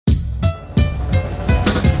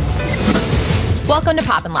Welcome to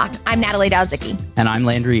Pop and Lock. I'm Natalie Dowzicki. And I'm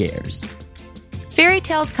Landry Ayers. Fairy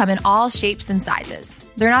tales come in all shapes and sizes.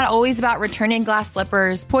 They're not always about returning glass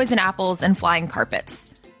slippers, poison apples, and flying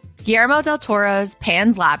carpets. Guillermo del Toro's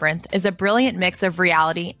Pan's Labyrinth is a brilliant mix of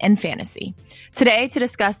reality and fantasy. Today, to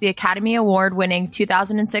discuss the Academy Award-winning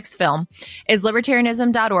 2006 film, is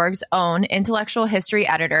Libertarianism.org's own intellectual history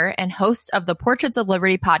editor and host of the Portraits of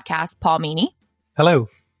Liberty podcast, Paul Meany. Hello.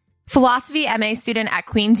 Philosophy MA student at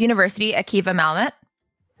Queen's University, Akiva Malmet.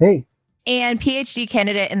 Hey. And PhD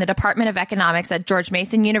candidate in the Department of Economics at George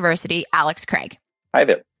Mason University, Alex Craig. Hi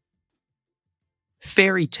there.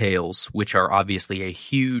 Fairy tales, which are obviously a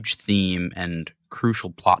huge theme and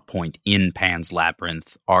crucial plot point in Pan's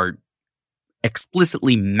Labyrinth, are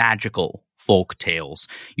explicitly magical folk tales,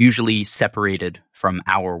 usually separated from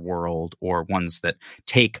our world or ones that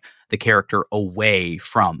take the character away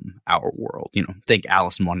from our world. You know, think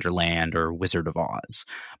Alice in Wonderland or Wizard of Oz.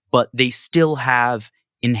 But they still have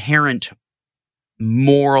inherent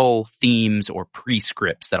moral themes or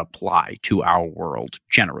prescripts that apply to our world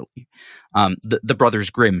generally. The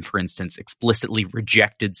Brothers Grimm, for instance, explicitly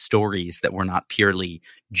rejected stories that were not purely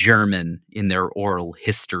German in their oral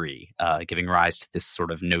history, giving rise to this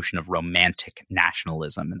sort of notion of romantic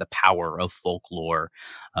nationalism and the power of folklore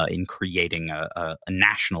in creating a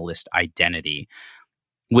nationalist identity,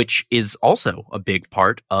 which is also a big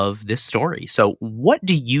part of this story. So what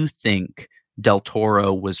do you think Del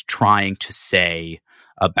Toro was trying to say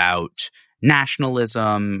about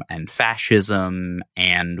nationalism and fascism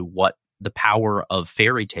and what the power of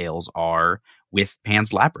fairy tales are with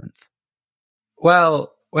Pan's Labyrinth?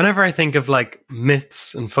 Well, whenever I think of like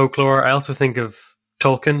myths and folklore, I also think of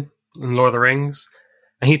Tolkien and Lord of the Rings.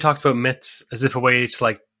 And he talks about myths as if a way to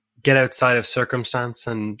like get outside of circumstance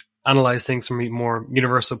and analyze things from a more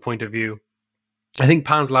universal point of view. I think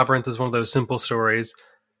Pan's Labyrinth is one of those simple stories.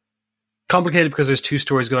 Complicated because there's two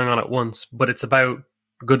stories going on at once, but it's about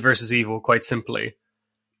good versus evil, quite simply.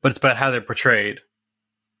 But it's about how they're portrayed.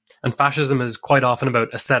 And fascism is quite often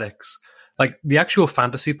about aesthetics. Like, the actual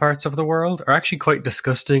fantasy parts of the world are actually quite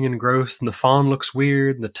disgusting and gross, and the faun looks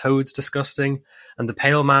weird, and the toad's disgusting, and the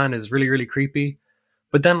pale man is really, really creepy.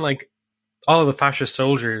 But then, like, all of the fascist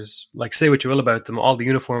soldiers, like, say what you will about them, all the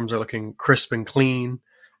uniforms are looking crisp and clean.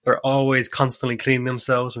 They're always constantly cleaning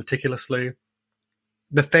themselves meticulously.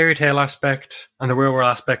 The fairy tale aspect and the real world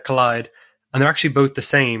aspect collide, and they're actually both the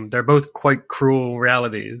same. They're both quite cruel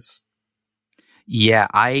realities. Yeah,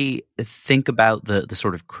 I think about the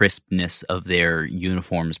sort of crispness of their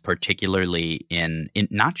uniforms, particularly in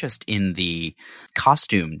not just in the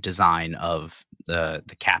costume design of the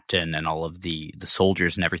captain and all of the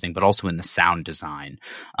soldiers and everything, but also in the sound design.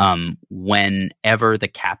 Whenever the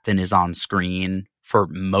captain is on screen for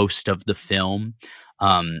most of the film,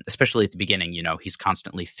 especially at the beginning, you know, he's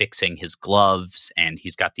constantly fixing his gloves and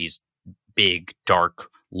he's got these big dark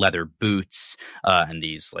leather boots and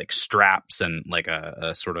these like straps and like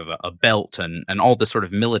a sort of a belt and all the sort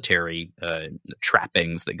of military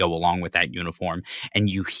trappings that go along with that uniform. And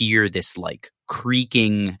you hear this like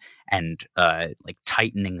creaking and like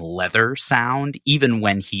tightening leather sound, even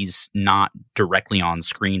when he's not directly on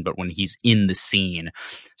screen, but when he's in the scene,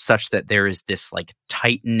 such that there is this like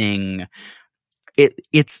tightening.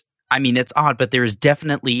 It's odd, but there is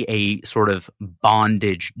definitely a sort of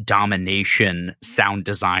bondage domination sound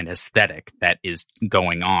design aesthetic that is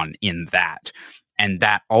going on in that. And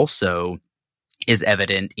that also is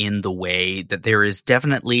evident in the way that there is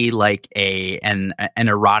definitely like an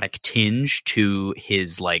erotic tinge to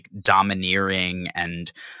his like domineering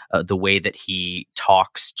and the way that he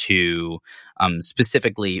talks to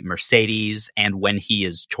specifically Mercedes, and when he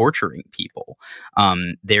is torturing people.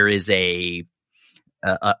 There is a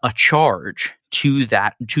charge to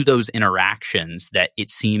those interactions that it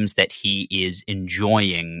seems that he is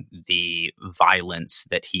enjoying the violence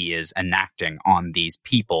that he is enacting on these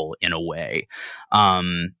people in a way.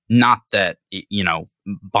 Not that, you know,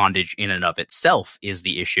 bondage in and of itself is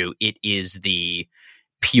the issue. It is the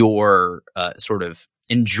pure sort of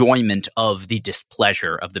enjoyment of the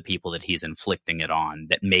displeasure of the people that he's inflicting it on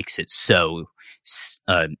that makes it so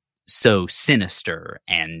sinister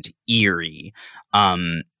and eerie.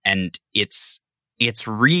 And it's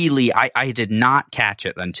really, I did not catch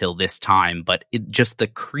it until this time, but just the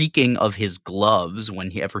creaking of his gloves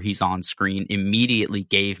whenever he's on screen immediately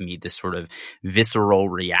gave me this sort of visceral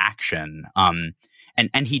reaction.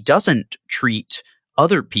 And he doesn't treat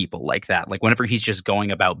other people like that. Like whenever he's just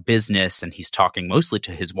going about business and he's talking mostly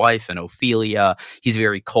to his wife and Ophelia, he's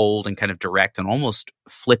very cold and kind of direct and almost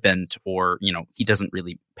flippant, or, you know, he doesn't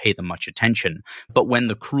really pay them much attention. But when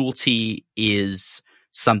the cruelty is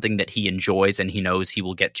something that he enjoys, and he knows he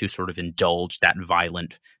will get to sort of indulge that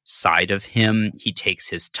violent side of him. He takes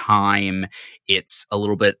his time. It's a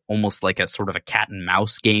little bit almost like a sort of a cat and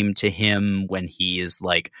mouse game to him when he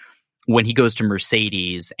goes to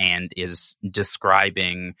Mercedes and is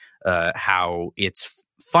describing how it's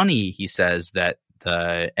funny, he says, that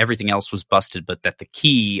everything else was busted, but that the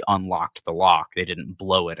key unlocked the lock. They didn't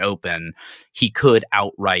blow it open. He could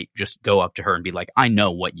outright just go up to her and be like, I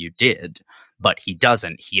know what you did, but he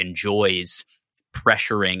doesn't. He enjoys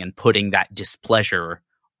pressuring and putting that displeasure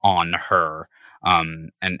on her.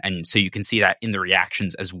 And so you can see that in the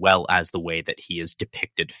reactions as well as the way that he is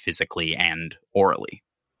depicted physically and orally.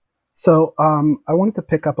 So I wanted to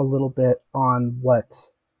pick up a little bit on what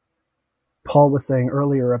Paul was saying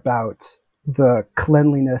earlier about the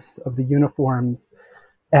cleanliness of the uniforms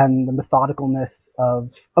and the methodicalness of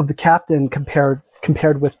the captain compared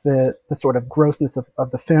with the sort of grossness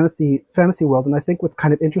of the fantasy world. And I think what's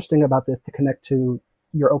kind of interesting about this, to connect to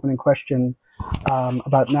your opening question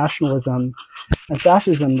about nationalism and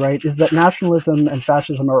fascism, right, is that nationalism and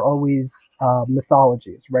fascism are always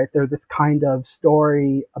mythologies, right? They're this kind of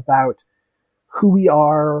story about who we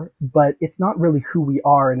are, but it's not really who we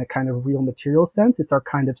are in a kind of real material sense. It's our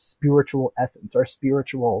kind of spiritual essence, our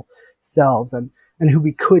spiritual selves, and who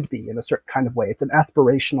we could be in a certain kind of way. It's an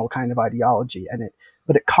aspirational kind of ideology,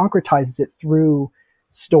 but it concretizes it through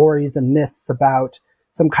stories and myths about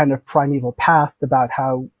some kind of primeval past, about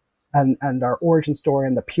how, and our origin story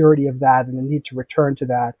and the purity of that and the need to return to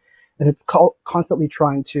that. And it's constantly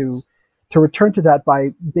trying to return to that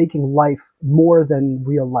by making life more than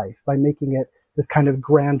real life, by making it this kind of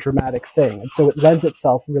grand dramatic thing. And so it lends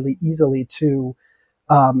itself really easily to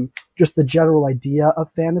just the general idea of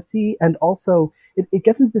fantasy. And also it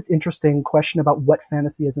gets into this interesting question about what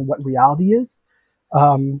fantasy is and what reality is.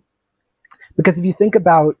 Because if you think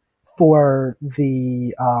about for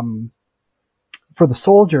the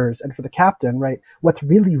soldiers and for the captain, right, what's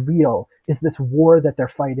really real is this war that they're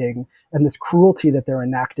fighting and this cruelty that they're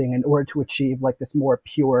enacting in order to achieve like this more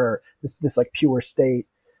pure, this like pure state,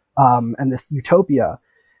 and this utopia.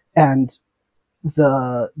 And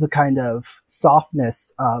the kind of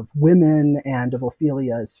softness of women and of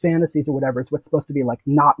Ophelia's fantasies or whatever is what's supposed to be like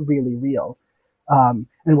not really real. And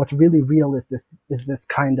what's really real is this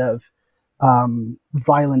kind of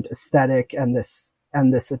violent aesthetic and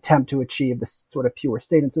this attempt to achieve this sort of pure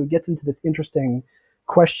state. And so it gets into this interesting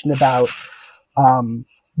question about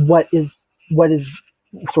what is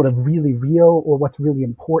sort of really real, or what's really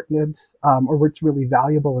important, or what's really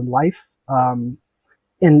valuable in life,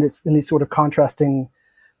 in these sort of contrasting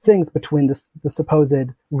things between the supposed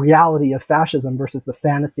reality of fascism versus the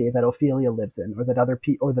fantasy that Ophelia lives in, or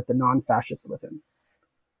that the non-fascists live in.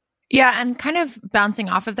 Yeah, and kind of bouncing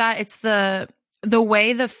off of that, it's the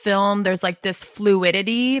way the film, there's like this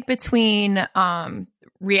fluidity between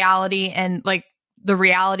reality and like the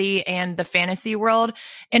reality and the fantasy world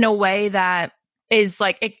in a way that is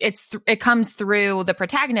like it comes through the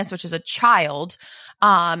protagonist, which is a child.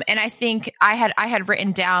 And I think I had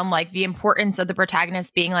written down like the importance of the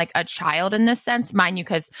protagonist being like a child in this sense, mind you,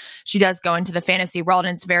 because she does go into the fantasy world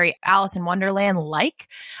and it's very Alice in Wonderland like,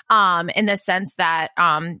 in the sense that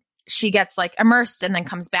she gets like immersed and then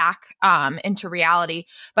comes back into reality.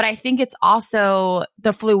 But I think it's also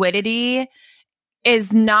the fluidity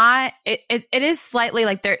is not, it is slightly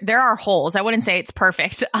like there are holes. I wouldn't say it's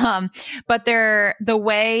perfect. But the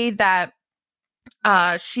way that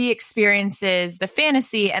she experiences the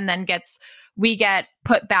fantasy and then we get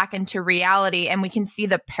put back into reality, and we can see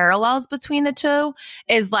the parallels between the two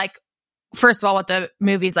is like, first of all, what the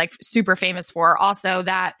movie's like super famous for. Also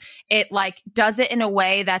that it like does it in a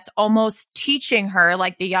way that's almost teaching her,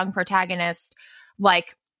 like the young protagonist,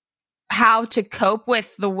 like how to cope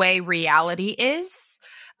with the way reality is,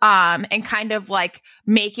 and kind of like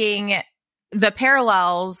making the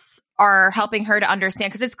parallels are helping her to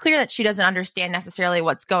understand, because it's clear that she doesn't understand necessarily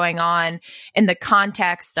what's going on in the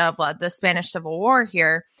context of the Spanish Civil War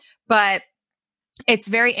here. But it's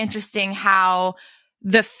very interesting how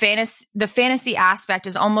the fantasy aspect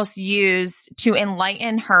is almost used to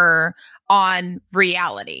enlighten her on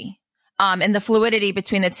reality. And the fluidity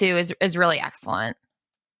between the two is really excellent.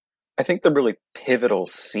 I think the really pivotal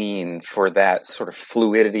scene for that sort of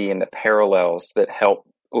fluidity and the parallels that help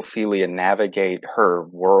Ophelia navigate her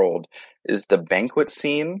world is the banquet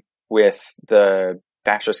scene with the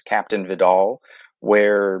fascist Captain Vidal,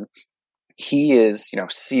 where he is,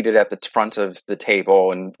 seated at the front of the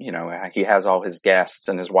table, and, he has all his guests,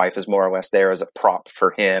 and his wife is more or less there as a prop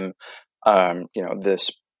for him. This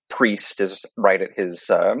priest is right at his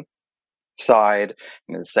side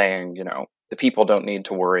and is saying, the people don't need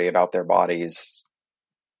to worry about their bodies.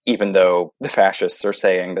 even though the fascists are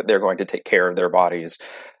saying that they're going to take care of their bodies,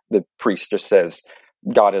 the priest just says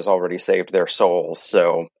God has already saved their souls,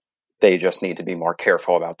 so they just need to be more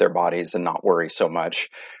careful about their bodies and not worry so much.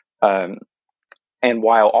 And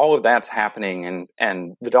while all of that's happening,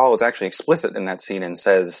 and Vidal is actually explicit in that scene and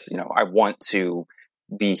says, I want to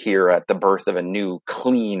be here at the birth of a new,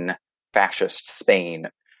 clean, fascist Spain.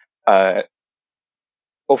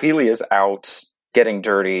 Ophelia's out getting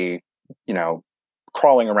dirty,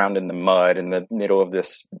 crawling around in the mud in the middle of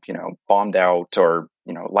this, bombed out or,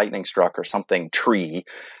 lightning struck or something tree,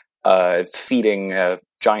 feeding a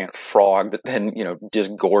giant frog that then,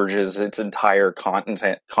 disgorges its entire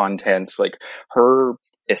contents. Like, her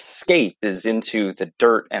escape is into the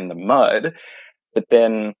dirt and the mud, but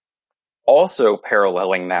then also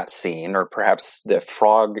paralleling that scene, or perhaps the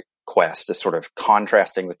frog quest is sort of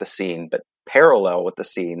contrasting with the scene, but parallel with the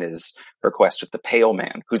scene is her quest with the Pale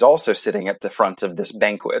Man, who's also sitting at the front of this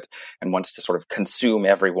banquet and wants to sort of consume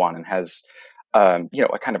everyone and has a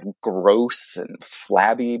kind of gross and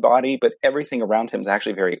flabby body, but everything around him is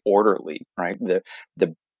actually very orderly, right?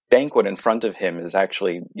 The banquet in front of him is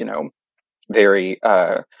actually, very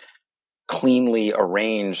cleanly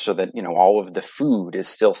arranged so that, all of the food is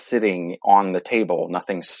still sitting on the table,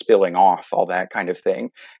 nothing's spilling off, all that kind of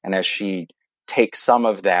thing. And as she takes some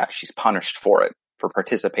of that, she's punished for it, for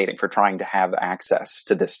participating, for trying to have access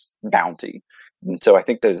to this bounty. And so I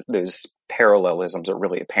think those parallelisms are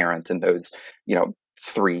really apparent in those,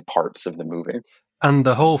 three parts of the movie. And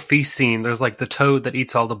the whole feast scene, there's like the toad that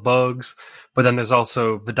eats all the bugs, but then there's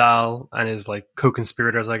also Vidal and his like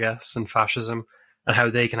co-conspirators, I guess, in fascism, and how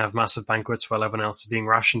they can have massive banquets while everyone else is being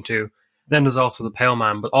rationed to. Then there's also the Pale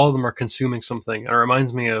Man, but all of them are consuming something. And it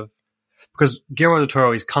reminds me of, because Guillermo del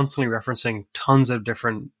Toro is constantly referencing tons of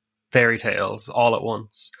different fairy tales all at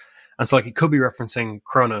once. And so like he could be referencing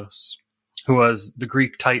Kronos, who was the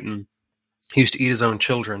Greek titan. He used to eat his own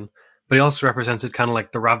children, but he also represented kind of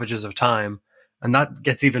like the ravages of time. And that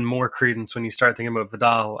gets even more credence when you start thinking about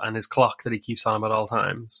Vidal and his clock that he keeps on him at all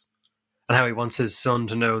times, and how he wants his son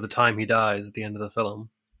to know the time he dies at the end of the film.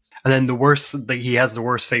 And then he has the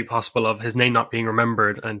worst fate possible of his name not being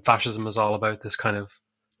remembered, and fascism is all about this kind of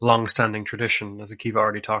long-standing tradition, as Akiva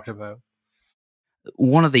already talked about.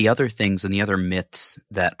 One of the other things and the other myths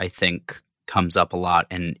that I think comes up a lot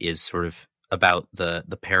and is sort of about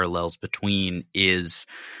the parallels between is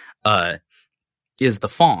the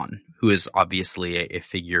faun, who is obviously a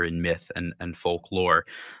figure in myth and folklore.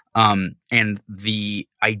 And the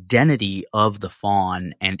identity of the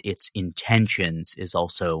faun and its intentions is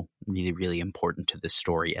also really, really important to this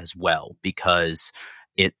story as well, because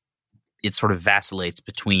it sort of vacillates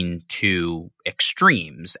between two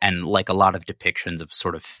extremes. And like a lot of depictions of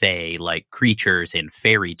sort of fae-like creatures in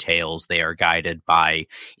fairy tales, they are guided by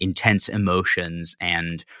intense emotions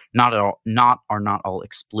and not all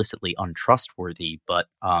explicitly untrustworthy, but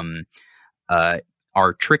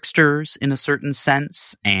are tricksters in a certain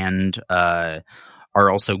sense, and are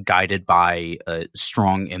also guided by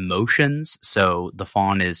strong emotions. So the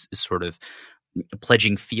faun is sort of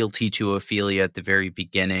pledging fealty to Ophelia at the very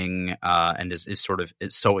beginning, and is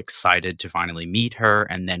so excited to finally meet her.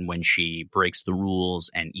 And then when she breaks the rules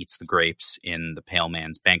and eats the grapes in the Pale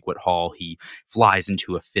Man's banquet hall, he flies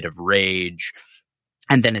into a fit of rage.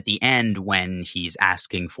 And then at the end, when he's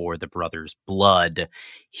asking for the brother's blood,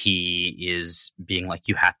 he is being like,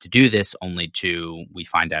 you have to do this, only to, we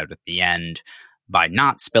find out at the end, by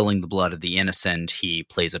not spilling the blood of the innocent, he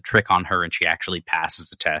plays a trick on her and she actually passes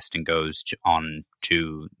the test and goes on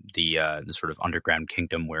to the sort of underground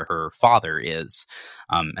kingdom where her father is,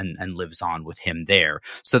 and lives on with him there.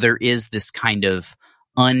 So there is this kind of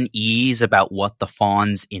unease about what the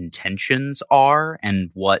faun's intentions are and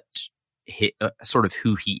what sort of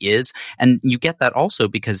who he is. And you get that also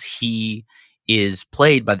because he is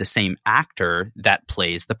played by the same actor that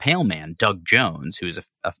plays the Pale Man, Doug Jones, who is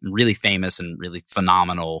a really famous and really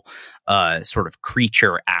phenomenal sort of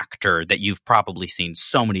creature actor that you've probably seen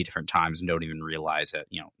so many different times and don't even realize it.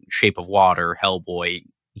 Shape of Water, Hellboy.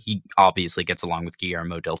 He obviously gets along with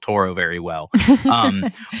Guillermo del Toro very well.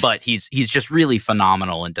 But he's just really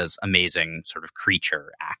phenomenal and does amazing sort of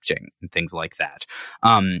creature acting and things like that.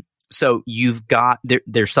 So you've got,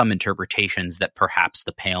 there's some interpretations that perhaps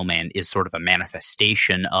the Pale Man is sort of a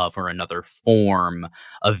manifestation of, or another form,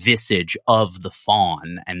 a visage of the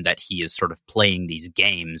faun, and that he is sort of playing these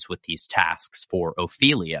games with these tasks for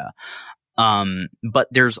Ophelia. But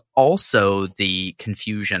there's also the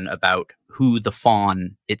confusion about who the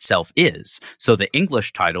faun itself is. So the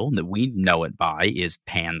English title that we know it by is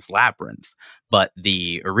Pan's Labyrinth, but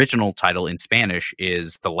the original title in Spanish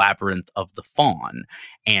is The Labyrinth of the Faun.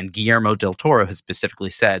 And Guillermo del Toro has specifically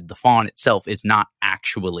said the faun itself is not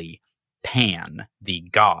actually Pan, the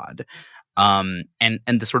god. And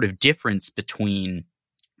the sort of difference between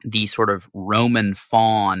the sort of Roman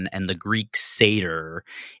faun and the Greek satyr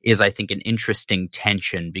is, I think, an interesting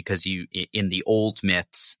tension, because in the old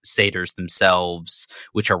myths, satyrs themselves,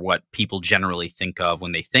 which are what people generally think of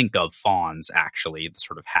when they think of fauns, actually, the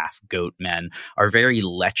sort of half goat men, are very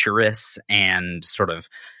lecherous and sort of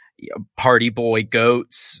party boy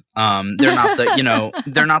goats. They're not the,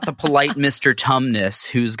 they're not the polite Mr. Tumnus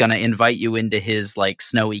who's going to invite you into his like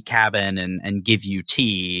snowy cabin and give you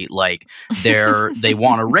tea. Like they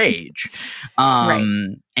want to rage.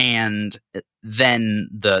 Right. And then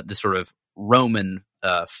the sort of Roman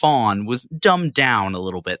faun was dumbed down a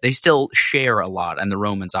little bit. They still share a lot, and the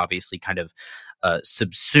Romans obviously kind of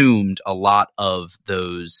subsumed a lot of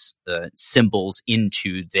those symbols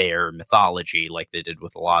into their mythology, like they did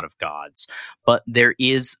with a lot of gods. But there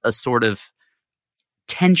is a sort of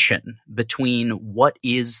tension between what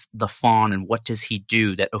is the faun and what does he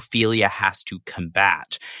do that Ophelia has to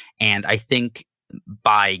combat. And I think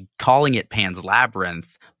by calling it Pan's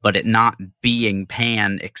Labyrinth, but it not being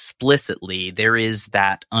Pan explicitly, there is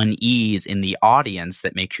that unease in the audience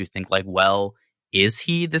that makes you think like, well, is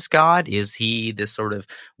he this god? Is he this sort of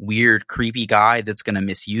weird, creepy guy that's going to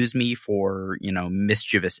misuse me for,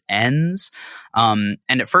 mischievous ends? And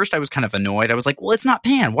at first I was kind of annoyed. I was like, well, it's not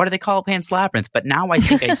Pan. Why do they call it Pan's Labyrinth? But now I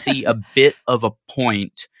think I see a bit of a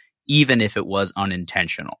point, even if it was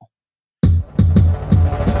unintentional.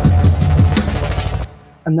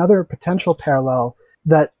 Another potential parallel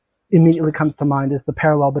that immediately comes to mind is the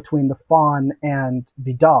parallel between the faun and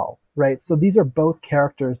Vidal, right? So these are both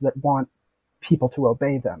characters that want people to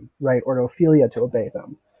obey them, right? Or to Ophelia to obey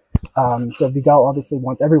them. So Vidal obviously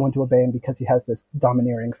wants everyone to obey him because he has this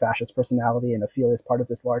domineering fascist personality, and Ophelia is part of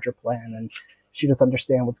this larger plan, and she doesn't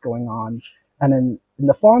understand what's going on. And in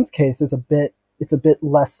the faun's case, it's a bit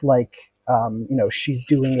less like, she's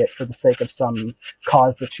doing it for the sake of some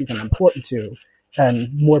cause that she's unimportant to, and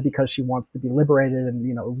more because she wants to be liberated and,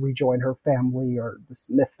 rejoin her family or this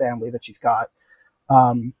myth family that she's got.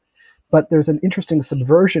 But there's an interesting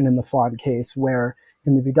subversion in the faun case where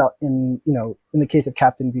in the case of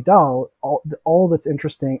Captain Vidal, all that's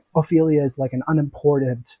interesting, Ophelia is like an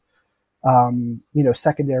unimportant,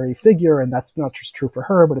 secondary figure, and that's not just true for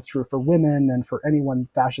her, but it's true for women and for anyone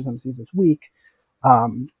fascism sees as weak.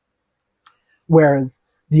 Whereas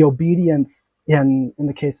the obedience in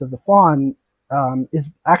the case of the faun is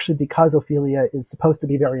actually because Ophelia is supposed to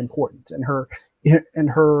be very important, and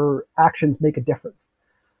her actions make a difference.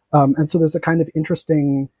 And so there's a kind of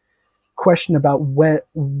interesting question about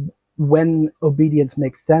when obedience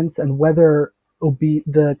makes sense, and whether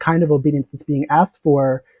the kind of obedience that's being asked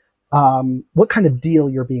for, what kind of deal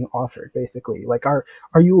you're being offered, basically. Like, are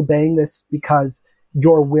you obeying this because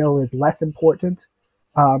your will is less important,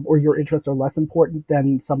 or your interests are less important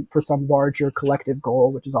than for some larger collective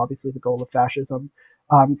goal, which is obviously the goal of fascism,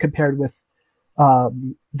 compared with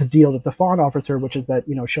the deal that the faun offers her, which is that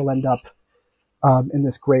she'll end up in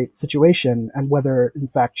this great situation, and whether in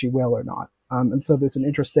fact she will or not. And so there's an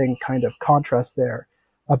interesting kind of contrast there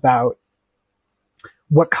about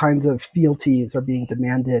what kinds of fealties are being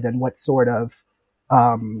demanded and what sort of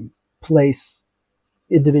place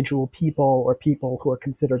individual people or people who are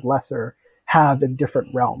considered lesser have in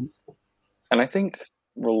different realms. And I think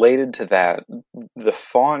related to that, the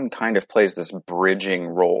faun kind of plays this bridging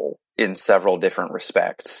role in several different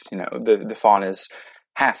respects. The faun is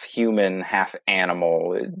half human, half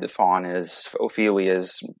animal. The faun is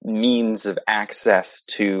Ophelia's means of access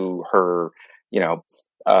to her,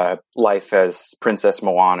 life as Princess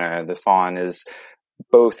Moana. The faun is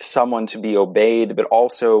both someone to be obeyed, but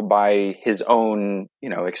also by his own,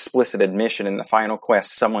 explicit admission in the final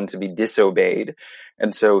quest, someone to be disobeyed.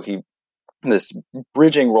 And so this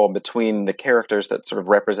bridging role between the characters that sort of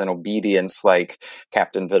represent obedience, like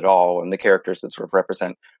Captain Vidal, and the characters that sort of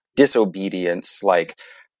represent disobedience, like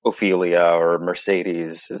Ophelia or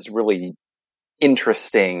Mercedes, is really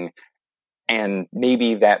interesting. And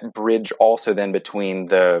maybe that bridge also then between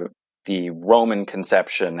the Roman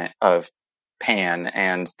conception of Pan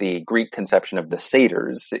and the Greek conception of the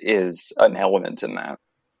satyrs is an element in that.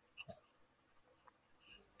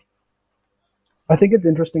 I think it's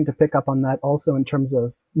interesting to pick up on that also in terms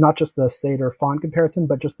of not just the satyr-faun comparison,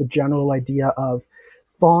 but just the general idea of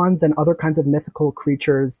fauns and other kinds of mythical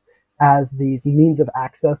creatures as these means of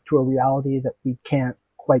access to a reality that we can't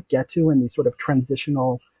quite get to in these sort of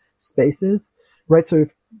transitional spaces, right? So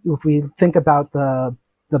if we think about the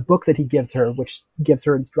book that he gives her, which gives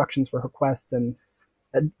her instructions for her quest and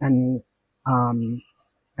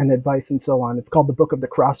advice and so on, it's called the Book of the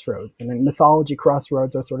Crossroads. And in mythology,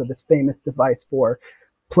 crossroads are sort of this famous device for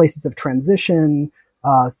places of transition,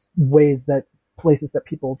 places that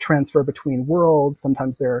people transfer between worlds.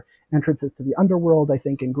 Sometimes they're entrances to the underworld, I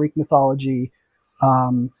think, in Greek mythology.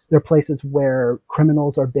 They're places where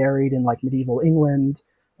criminals are buried in like medieval England.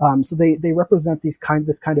 So they represent this kind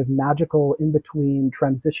of magical in-between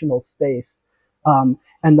transitional space.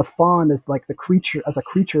 And the faun is like a creature of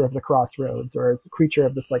the crossroads, or as a creature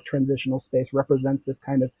of this like transitional space, represents this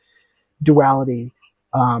kind of duality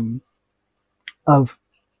or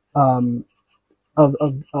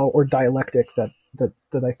dialectic that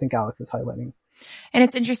I think Alex is highlighting. And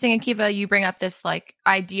it's interesting, Akiva, you bring up this like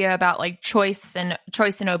idea about like choice and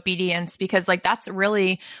obedience, because like that's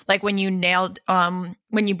really like when you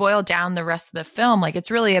boil down the rest of the film, like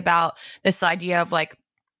it's really about this idea of like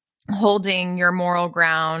holding your moral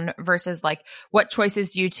ground versus like what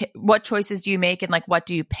choices do you make, and like what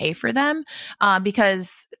do you pay for them,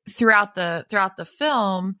 because throughout the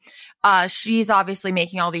film she's obviously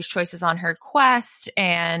making all these choices on her quest,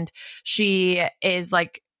 and she is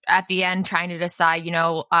like at the end trying to decide,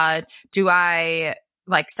 do I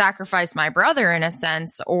like sacrifice my brother in a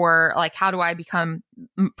sense, or like how do I become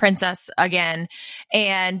princess again?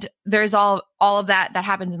 And there's all of that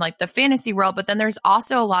happens in like the fantasy world, but then there's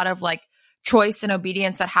also a lot of like choice and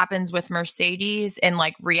obedience that happens with Mercedes in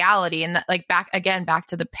like reality, and that, like back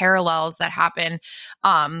to the parallels that happen.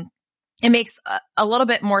 It makes a little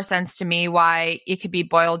bit more sense to me why it could be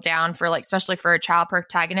boiled down for like, especially for a child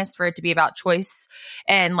protagonist, for it to be about choice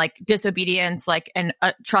and like disobedience, like, and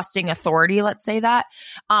trusting authority, let's say that.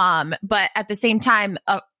 But at the same time,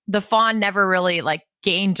 the faun never really like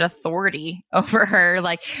gained authority over her.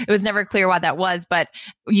 Like it was never clear why that was, but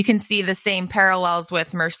you can see the same parallels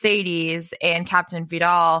with Mercedes and Captain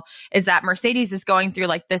Vidal, is that Mercedes is going through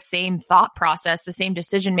like the same thought process, the same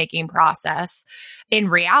decision-making process in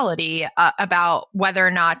reality, about whether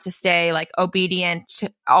or not to stay like obedient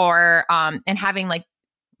or, and having like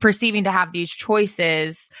perceiving to have these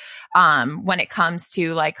choices, when it comes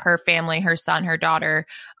to like her family, her son, her daughter,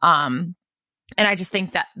 and I just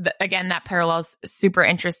think that, again, that parallel is super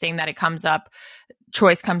interesting, that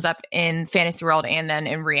choice comes up in fantasy world and then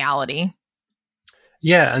in reality.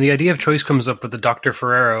 Yeah, and the idea of choice comes up with the Dr.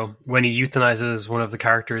 Ferrero when he euthanizes one of the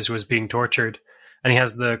characters who was being tortured. And he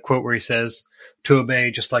has the quote where he says, "To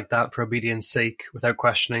obey just like that for obedience sake, without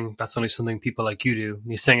questioning, that's only something people like you do."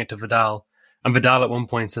 And he's saying it to Vidal. And Vidal at one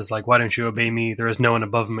point says, like, "Why don't you obey me? There is no one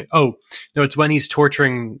above me." Oh, no, it's when he's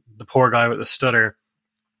torturing the poor guy with the stutter.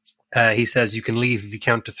 He says, "You can leave if you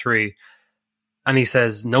count to 3. And he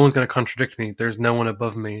says, "No one's going to contradict me. There's no one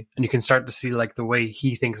above me." And you can start to see like the way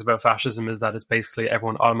he thinks about fascism is that it's basically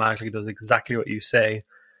everyone automatically does exactly what you say.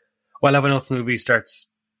 While everyone else in the movie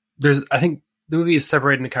I think the movie is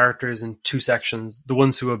separating the characters in 2 sections, the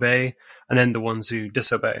ones who obey and then the ones who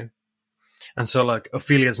disobey. And so like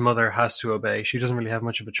Ophelia's mother has to obey. She doesn't really have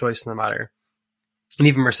much of a choice in the matter. And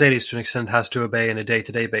even Mercedes, to an extent, has to obey on a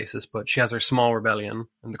day-to-day basis, but she has her small rebellion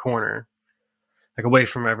in the corner, like away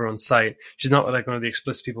from everyone's sight. She's not like one of the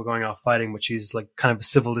explicit people going off fighting, but she's like kind of a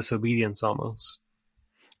civil disobedience almost.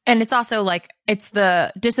 And it's also like, it's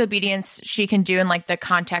the disobedience she can do in like the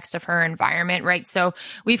context of her environment, right? So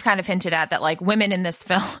we've kind of hinted at that, like women in this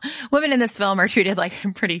film are treated like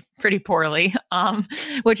pretty poorly,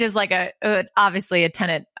 which is like obviously a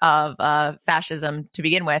tenet of fascism to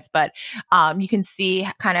begin with. But you can see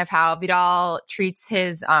kind of how Vidal treats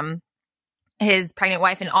his pregnant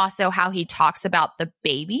wife, and also how he talks about the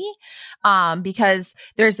baby, because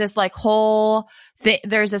there's this like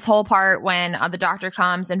there's this whole part when the doctor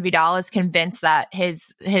comes and Vidal is convinced that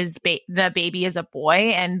the baby is a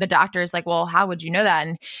boy, and the doctor is like, "Well, how would you know that?"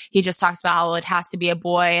 And he just talks about how it has to be a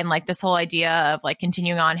boy, and like this whole idea of like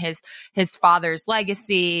continuing on his father's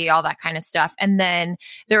legacy, all that kind of stuff. And then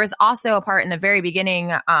there was also a part in the very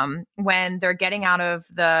beginning when they're getting out of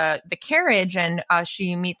the carriage, and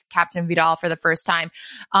she meets Captain Vidal for the first time.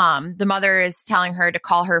 The mother is telling her to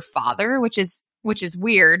call her father, which is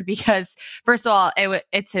weird, because first of all,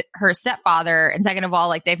 it's her stepfather, and second of all,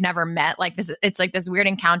 like they've never met. Like this, it's like this weird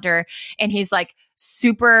encounter, and he's like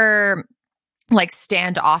super like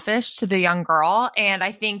standoffish to the young girl, and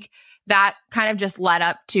I think that kind of just led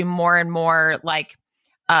up to more and more like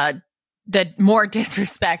the more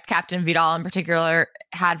disrespect Captain Vidal in particular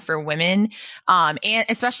had for women, and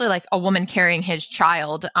especially like a woman carrying his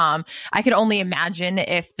child. I could only imagine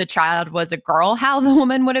if the child was a girl, how the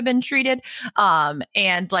woman would have been treated.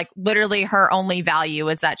 And like literally her only value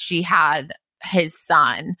is that she had his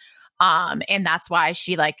son. And that's why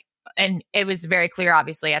she like, and it was very clear,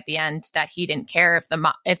 obviously, at the end that he didn't care if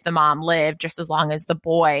the mom lived, just as long as the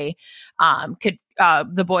boy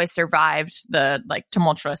the boy survived the like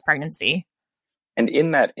tumultuous pregnancy. And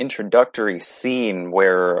in that introductory scene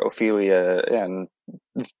where Ophelia and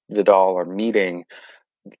Vidal are meeting,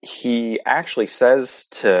 he actually says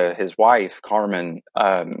to his wife, Carmen,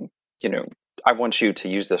 you know, I want you to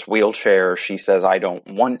use this wheelchair. She says, I don't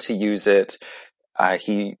want to use it.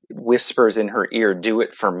 He whispers in her ear, do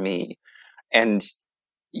it for me. And,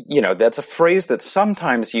 you know, that's a phrase that's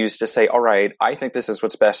sometimes used to say, all right, I think this is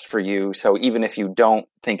what's best for you. So even if you don't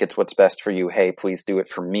think it's what's best for you, hey, please do it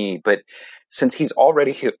for me. But since he's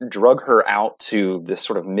already drug her out to this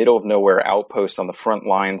sort of middle of nowhere outpost on the front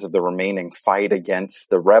lines of the remaining fight against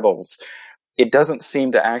the rebels, it doesn't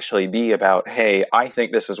seem to actually be about, hey, I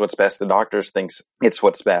think this is what's best. The doctors thinks it's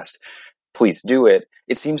what's best. Please do it.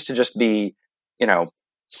 It seems to just be, you know,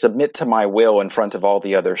 submit to my will in front of all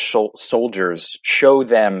the other soldiers, show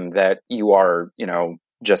them that you are, you know,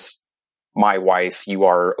 just my wife, you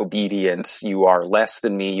are obedient, you are less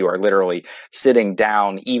than me, you are literally sitting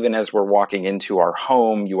down even as we're walking into our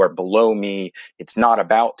home, you are below me. It's not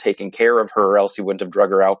about taking care of her, or else you wouldn't have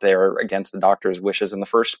drug her out there against the doctor's wishes in the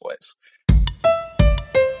first place.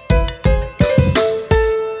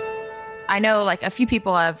 I know like a few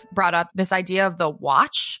people have brought up this idea of the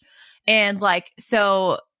watch. And like,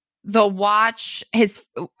 so the watch,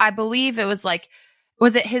 I believe it was like,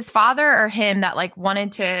 was it his father or him that like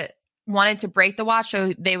wanted to break the watch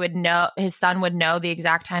so they would know, his son would know the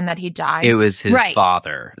exact time that he died? It was his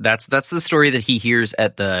father. That's the story that he hears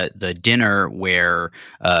at the dinner where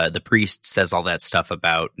the priest says all that stuff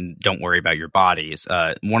about don't worry about your bodies.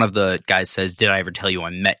 One of the guys says, did I ever tell you I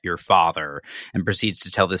met your father? And proceeds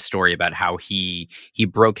to tell this story about how he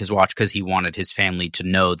broke his watch because he wanted his family to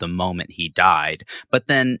know the moment he died. But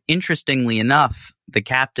then, interestingly enough, the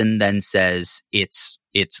captain then says it's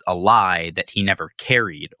a lie that he never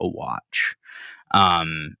carried a watch,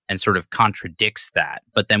 and sort of contradicts that.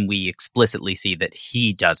 But then we explicitly see that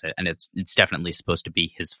he does it, and it's definitely supposed to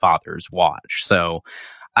be his father's watch. So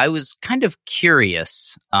I was kind of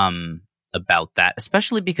curious about that,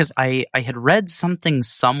 especially because I had read something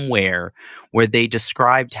somewhere where they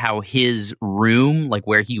described how his room, like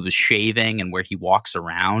where he was shaving and where he walks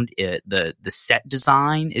around, the set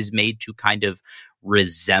design is made to kind of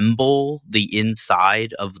resemble the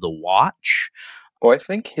inside of the watch. Well, I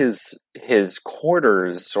think his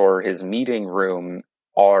quarters or his meeting room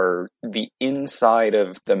are the inside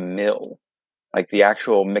of the mill, like the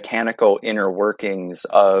actual mechanical inner workings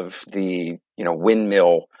of the, you know,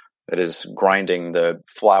 windmill that is grinding the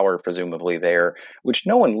flour, presumably there, which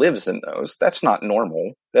no one lives in those. That's not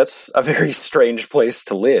normal. That's a very strange place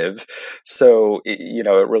to live. So, you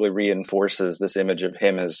know, it really reinforces this image of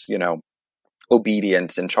him as, you know,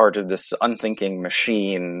 obedience, in charge of this unthinking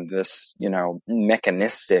machine, this, you know,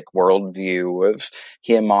 mechanistic worldview of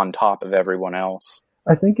him on top of everyone else.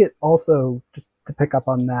 I think it also, just to pick up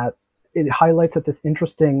on that, it highlights that this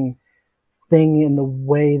interesting thing in the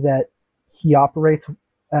way that he operates,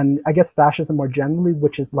 and I guess fascism more generally,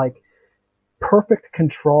 which is like perfect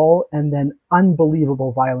control and then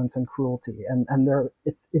unbelievable violence and cruelty. And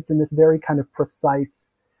it's in this very kind of precise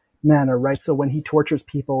manner, right? So when he tortures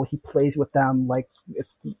people, he plays with them like it's,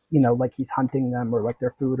 you know, like he's hunting them or like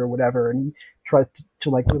their food or whatever, and he tries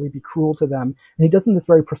to like really be cruel to them, and he does it in this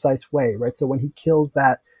very precise way, right? So when he kills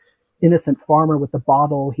that innocent farmer with the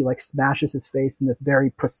bottle, he like smashes his face in this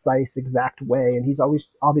very precise, exact way, and he's always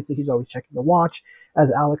checking the watch. As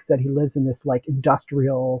Alex said, he lives in this like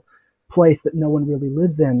industrial place that no one really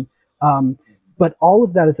lives in, but all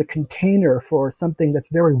of that is a container for something that's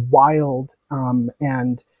very wild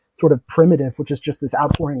and sort of primitive, which is just this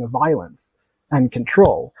outpouring of violence and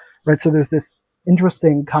control, right? So there's this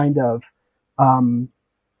interesting kind of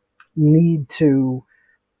need to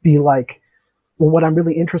be like, well, what I'm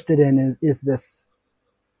really interested in is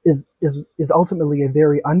ultimately a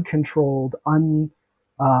very uncontrolled,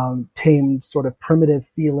 untamed sort of primitive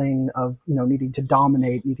feeling of, you know, needing to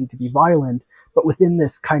dominate, needing to be violent, but within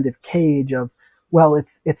this kind of cage of, well,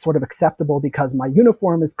 it's sort of acceptable because my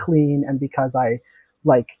uniform is clean and because I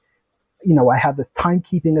like, you know, I have this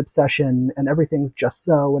timekeeping obsession and everything's just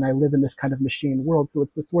so, and I live in this kind of machine world. So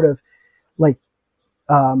it's this sort of like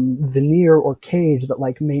veneer or cage that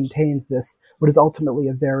like maintains this, what is ultimately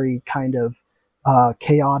a very kind of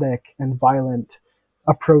chaotic and violent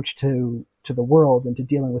approach to the world and to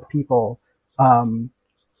dealing with people. And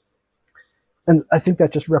I think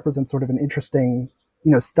that just represents sort of an interesting,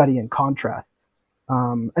 study in contrast.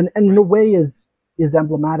 And in a way is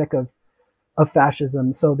emblematic of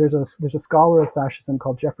fascism. So there's a scholar of fascism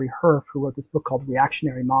called Jeffrey Herf who wrote this book called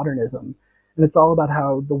Reactionary Modernism. And it's all about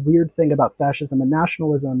how the weird thing about fascism and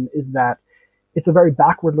nationalism is that it's a very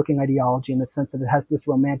backward-looking ideology in the sense that it has this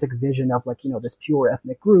romantic vision of this pure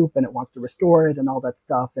ethnic group, and it wants to restore it and all that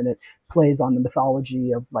stuff, and it plays on the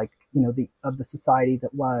mythology of the society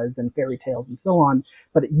that was and fairy tales and so on.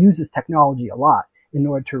 But it uses technology a lot in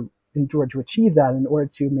order to achieve that, in order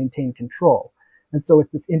to maintain control. And so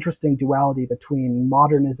it's this interesting duality between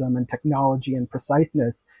modernism and technology and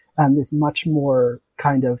preciseness, and this much more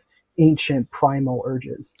kind of ancient primal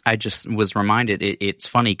urges. I just was reminded, it's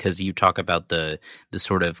funny because you talk about the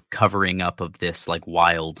sort of covering up of this like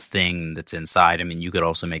wild thing that's inside. I mean, you could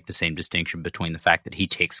also make the same distinction between the fact that he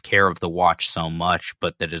takes care of the watch so much,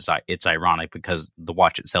 but that it's ironic because the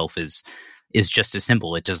watch itself is just as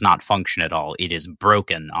simple. It does not function at all. It is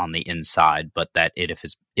broken on the inside, but that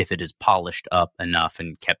if it is polished up enough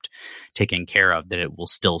and kept taken care of, that it will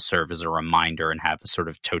still serve as a reminder and have a sort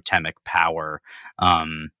of totemic power,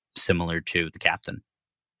 similar to the captain.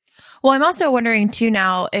 Well, I'm also wondering too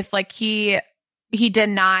now if he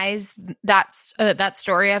denies that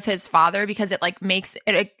story of his father because it makes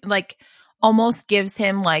it almost gives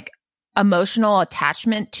him emotional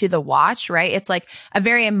attachment to the watch, right? It's a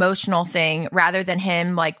very emotional thing rather than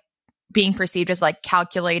him being perceived as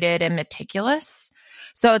calculated and meticulous.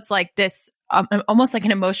 So it's this almost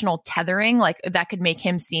an emotional tethering, that could make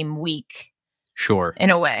him seem weak. Sure. In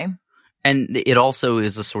a way. And it also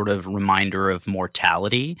is a sort of reminder of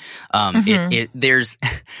mortality. There's,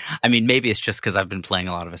 I mean, maybe it's just because I've been playing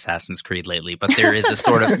a lot of Assassin's Creed lately, but there is a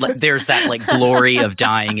sort of, there's that glory of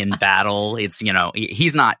dying in battle. It's,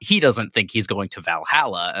 he doesn't think he's going to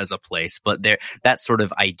Valhalla as a place, but that sort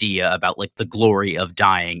of idea about the glory of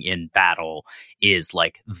dying in battle is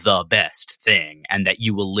the best thing, and that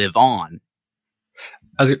you will live on.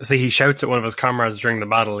 I was going to say, he shouts at one of his comrades during the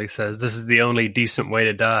battle. He says, "This is the only decent way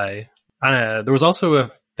to die." And there was also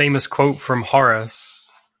a famous quote from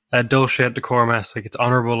Horace, "Dulce et decorum est," it's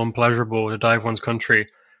honorable and pleasurable to die for one's country. And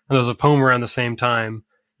there was a poem around the same time,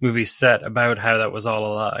 movie set, about how that was all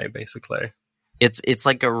a lie, basically. It's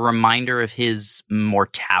a reminder of his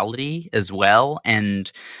mortality as well.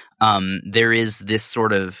 And there is this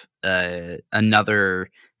sort of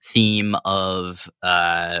another theme of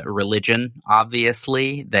religion,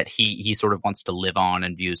 obviously, that he sort of wants to live on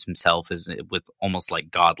and views himself as with almost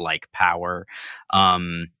godlike power,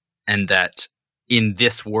 and that in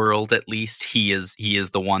this world, at least, he is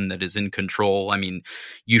the one that is in control. I mean,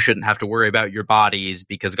 you shouldn't have to worry about your bodies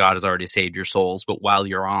because God has already saved your souls, but while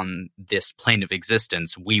you're on this plane of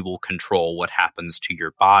existence, we will control what happens to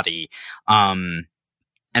your body.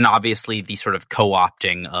 And obviously the sort of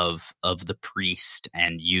co-opting of the priest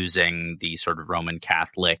and using the sort of Roman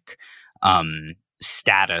Catholic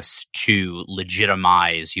status to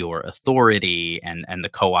legitimize your authority, and the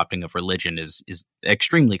co-opting of religion is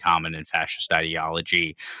extremely common in fascist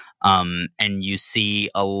ideology. And you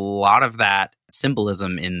see a lot of that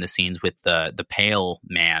symbolism in the scenes with the Pale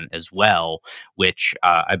Man as well, which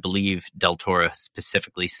I believe Del Toro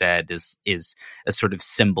specifically said is a sort of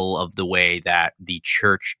symbol of the way that the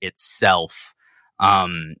church itself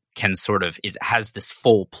can sort of, it has this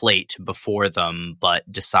full plate before them, but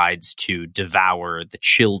decides to devour the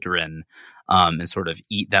children and sort of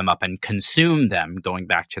eat them up and consume them, going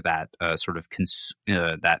back to that sort of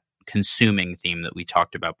that consuming theme that we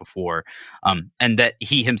talked about before, and that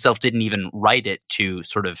he himself didn't even write it to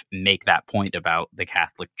sort of make that point about the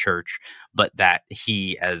Catholic Church, but that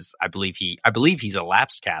he, as I believe he's a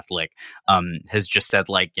lapsed Catholic, has just said,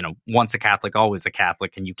 once a Catholic, always a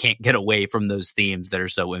Catholic, and you can't get away from those themes that are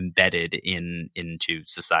so embedded into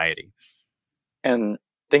society. And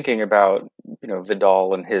thinking about,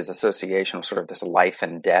 Vidal and his association with sort of this life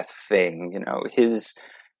and death thing,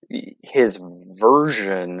 his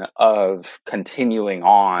version of continuing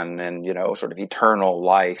on and, sort of eternal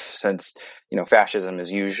life, since, fascism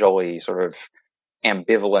is usually sort of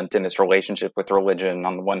ambivalent in its relationship with religion.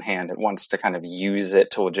 On the one hand, it wants to kind of use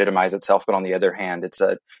it to legitimize itself, but on the other hand, it's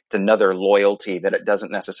another loyalty that it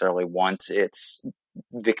doesn't necessarily want its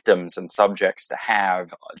victims and subjects to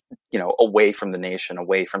have, away from the nation,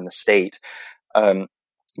 away from the state.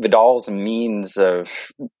 Vidal's means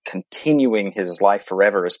of continuing his life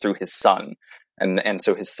forever is through his son. And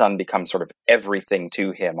so his son becomes sort of everything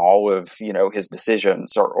to him. All of, his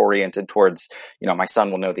decisions are oriented towards, my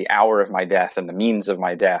son will know the hour of my death and the means of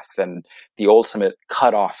my death. And the ultimate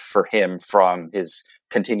cutoff for him from his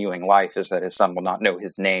continuing life is that his son will not know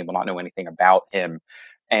his name, will not know anything about him.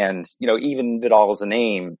 And, even Vidal's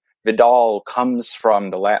name, Vidal comes from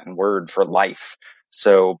the Latin word for life.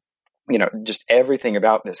 So, just everything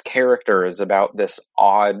about this character is about this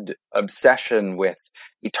odd obsession with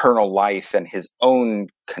eternal life and his own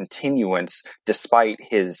continuance, despite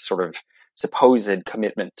his sort of supposed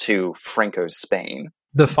commitment to Franco's Spain.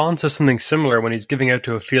 The Faun says something similar when he's giving out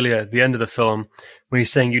to Ophelia at the end of the film. When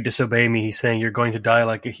he's saying, you disobey me, he's saying, you're going to die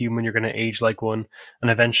like a human, you're going to age like one,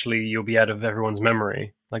 and eventually you'll be out of everyone's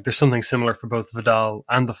memory. Like, there's something similar for both Vidal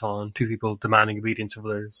and the Faun, two people demanding obedience of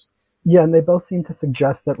others. Yeah, and they both seem to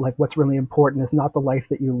suggest that, like, what's really important is not the life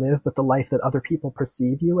that you live, but the life that other people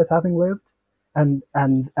perceive you as having lived, and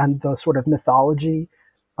the sort of mythology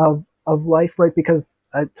of life, right? Because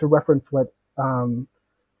to reference what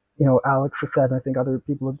Alex has said, and I think other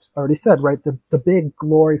people have already said, right? The big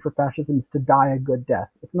glory for fascism is to die a good death.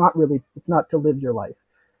 It's not to live your life.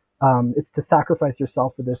 It's to sacrifice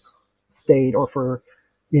yourself for this state or for,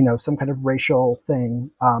 some kind of racial thing,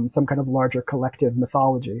 some kind of larger collective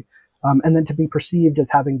mythology. And then to be perceived as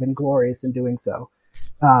having been glorious in doing so.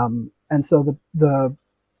 And so the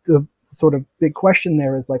sort of big question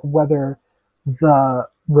there is like whether the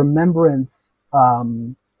remembrance,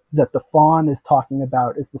 that the Faun is talking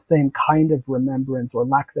about is the same kind of remembrance or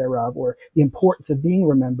lack thereof, or the importance of being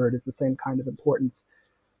remembered is the same kind of importance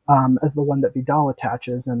as the one that Vidal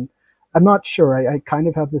attaches. And I'm not sure. I kind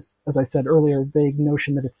of have this, as I said earlier, vague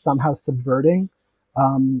notion that it's somehow subverting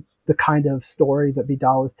the kind of story that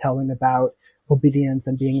Vidal is telling about obedience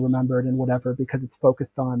and being remembered and whatever, because it's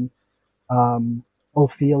focused on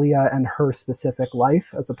Ophelia and her specific life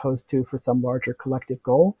as opposed to for some larger collective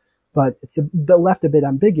goal. But it's left a bit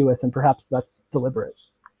ambiguous, and perhaps that's deliberate.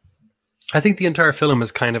 I think the entire film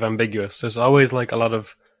is kind of ambiguous. There's always like a lot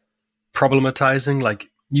of problematizing. Like,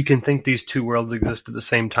 you can think these two worlds exist at the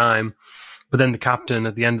same time, but then the captain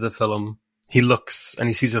at the end of the film, he looks and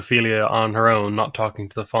he sees Ophelia on her own, not talking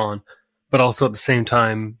to the Faun. But also at the same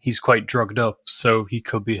time, he's quite drugged up, so he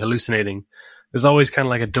could be hallucinating. There's always kind of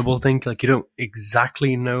like a double think, like you don't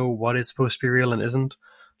exactly know what is supposed to be real and isn't.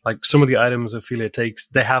 Like, some of the items Ophelia takes,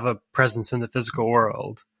 they have a presence in the physical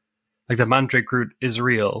world. Like, the mandrake root is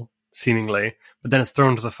real, seemingly, but then it's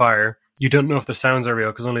thrown to the fire. You don't know if the sounds are real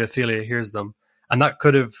because only Ophelia hears them. And that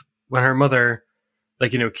could have, when her mother,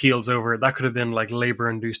 keels over, that could have been like labor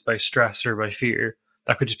induced by stress or by fear.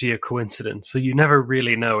 That could just be a coincidence. So you never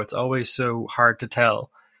really know. It's always so hard to tell.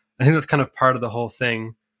 I think that's kind of part of the whole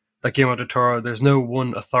thing. Like Guillermo del Toro, there's no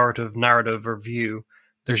one authoritative narrative or view.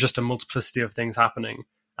 There's just a multiplicity of things happening.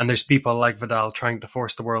 And there's people like Vidal trying to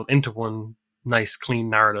force the world into one nice, clean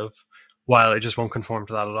narrative, while it just won't conform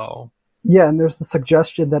to that at all. Yeah, and there's the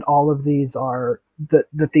suggestion that all of these are,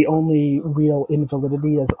 that the only real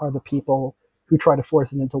invalidity are the people who try to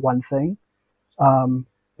force it into one thing.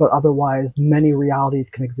 But otherwise, many realities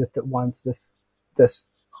can exist at once. This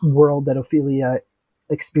world that Ophelia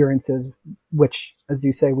experiences, which, as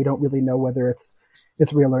you say, we don't really know whether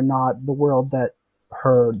it's real or not. The world that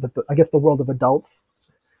I guess the world of adults,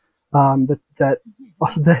 that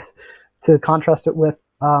to contrast it with,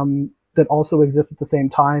 that also exists at the same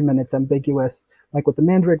time, and it's ambiguous, like with the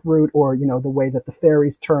mandrake root, or the way that the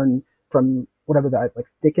fairies turn from whatever that, like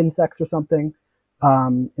stick insects or something,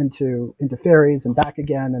 into fairies and back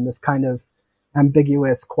again, and this kind of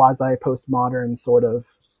ambiguous quasi-postmodern sort of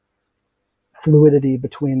fluidity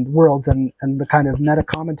between worlds, and the kind of meta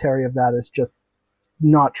commentary of that is just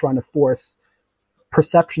not trying to force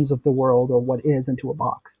perceptions of the world or what is into a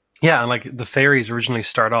box. Yeah, and like the fairies originally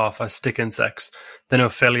start off as stick insects. Then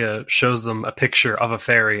Ophelia shows them a picture of a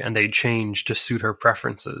fairy and they change to suit her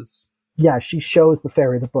preferences. Yeah, she shows the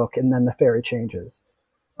fairy the book and then the fairy changes.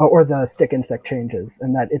 Or the stick insect changes.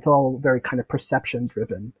 And that it's all very kind of perception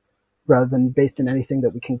driven rather than based on anything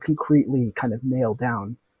that we can concretely kind of nail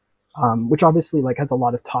down. Which obviously like has a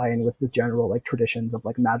lot of tie-in with the general like traditions of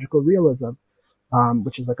like magical realism,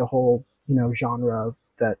 which is like a whole, genre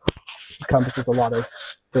that encompasses a lot of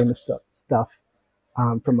famous stuff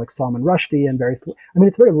from like Salman Rushdie and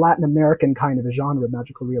it's very Latin American kind of a genre,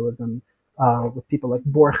 magical realism, with people like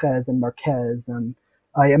Borges and Marquez, and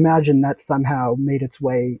I imagine that somehow made its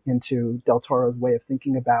way into Del Toro's way of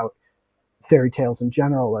thinking about fairy tales in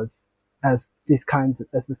general as this kind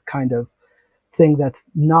of thing that's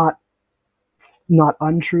not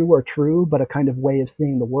untrue or true, but a kind of way of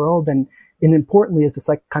seeing the world, and importantly is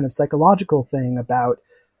a kind of psychological thing about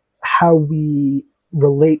how we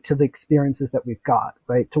relate to the experiences that we've got,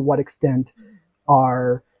 right? To what extent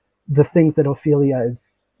are the things that Ophelia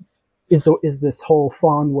is this whole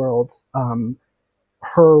fawn world,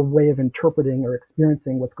 her way of interpreting or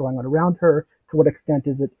experiencing what's going on around her? To what extent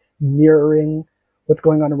is it mirroring what's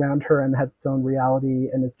going on around her and has its own reality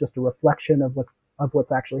and is just a reflection of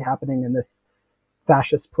what's actually happening in this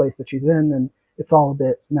fascist place that she's in? And it's all a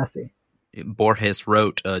bit messy. Borges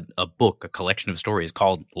wrote a book, a collection of stories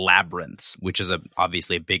called Labyrinths, which is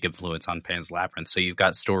obviously a big influence on Pan's Labyrinth. So you've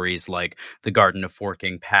got stories like The Garden of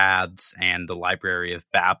Forking Paths and The Library of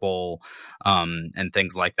Babel, and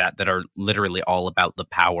things like that are literally all about the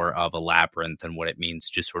power of a labyrinth and what it means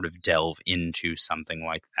to sort of delve into something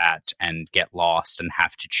like that and get lost and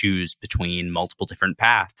have to choose between multiple different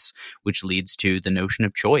paths, which leads to the notion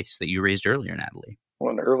of choice that you raised earlier, Natalie. Well,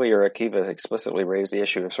 and earlier, Akiva explicitly raised the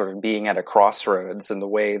issue of sort of being at a crossroads and the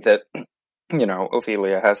way that,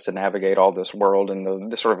 Ophelia has to navigate all this world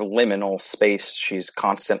and the sort of liminal space she's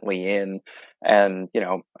constantly in. And,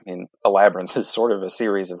 a labyrinth is sort of a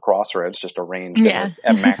series of crossroads just arranged in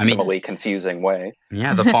a maximally confusing way.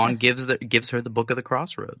 Yeah, the fawn gives her the Book of the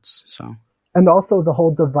Crossroads. So, and also the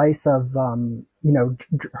whole device of,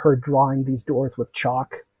 her drawing these doors with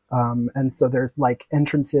chalk. And so there's like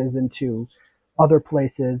entrances into other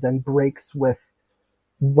places and breaks with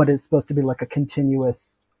what is supposed to be like a continuous,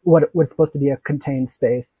 what's supposed to be a contained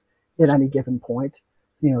space at any given point,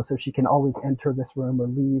 so she can always enter this room or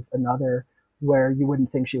leave another where you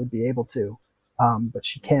wouldn't think she would be able to, but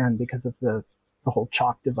she can because of the whole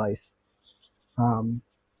chalk device. And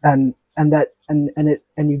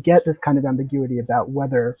you get this kind of ambiguity about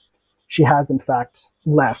whether she has in fact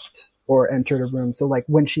left or entered a room. So like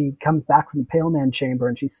when she comes back from the Pale Man chamber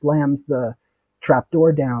and she slams the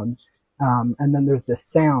trapdoor down, and then there's this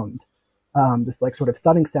sound, this like sort of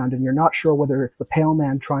thudding sound, and you're not sure whether it's the Pale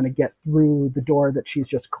Man trying to get through the door that she's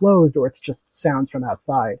just closed or it's just sounds from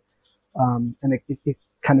outside. And it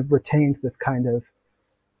kind of retains this kind of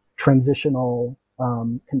transitional,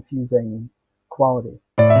 confusing quality.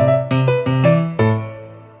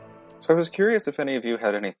 So I was curious if any of you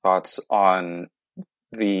had any thoughts on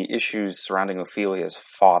the issues surrounding Ophelia's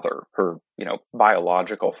father, her,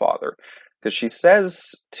 biological father. Because she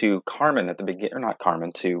says to Carmen at the beginning, or not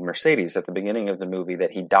Carmen, to Mercedes at the beginning of the movie that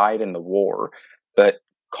he died in the war. But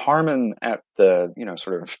Carmen at the,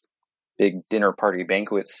 sort of big dinner party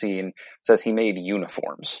banquet scene says he made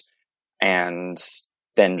uniforms and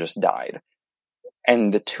then just died.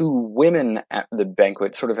 And the two women at the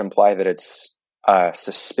banquet sort of imply that it's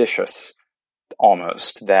suspicious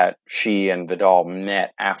almost that she and Vidal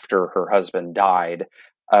met after her husband died.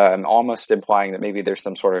 Almost implying that maybe there's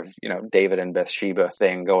some sort of, David and Bathsheba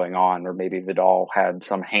thing going on, or maybe Vidal had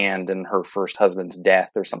some hand in her first husband's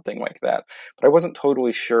death or something like that. But I wasn't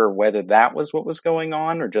totally sure whether that was what was going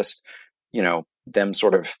on or just, them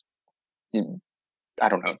sort of,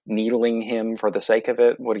 needling him for the sake of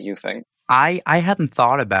it. What do you think? I hadn't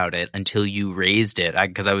thought about it until you raised it,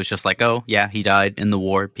 because I was just like, oh, yeah, he died in the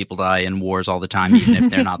war. People die in wars all the time, even if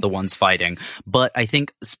they're not the ones fighting. But I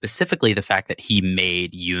think specifically the fact that he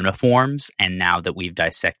made uniforms, and now that we've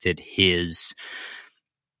dissected his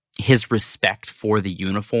respect for the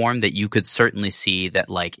uniform, that you could certainly see that,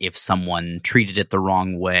 like, if someone treated it the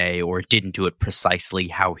wrong way or didn't do it precisely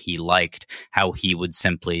how he liked, how he would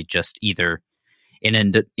simply just either in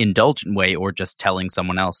an indulgent way or just telling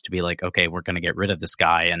someone else to be like, okay, we're going to get rid of this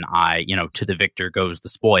guy, and I, to the victor goes the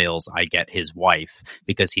spoils, I get his wife,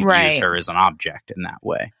 because he views her as an object in that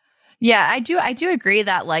way. Yeah, I do agree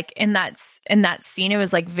that like in that scene it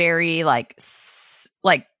was like very like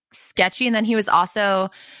sketchy, and then he was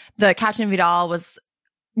also, the Captain Vidal was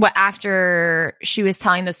after she was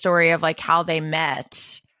telling the story of like how they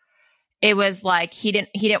met. It was like he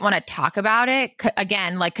didn't want to talk about it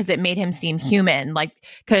again, like, because it made him seem human, like,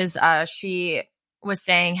 because she was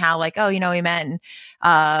saying how like, oh, we met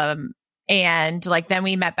and like then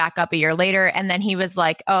we met back up a year later, and then he was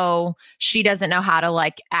like, oh, she doesn't know how to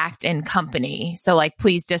like act in company, so like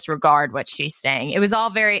please disregard what she's saying. It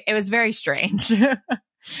was very strange.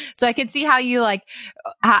 So I could see how you like,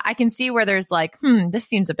 I can see where there's like, this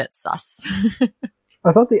seems a bit sus.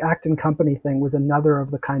 I thought the act and company thing was another of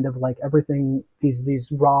the kind of like everything, these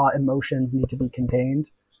raw emotions need to be contained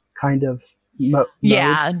kind of mode,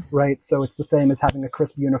 right? So it's the same as having a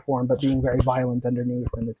crisp uniform but being very violent underneath,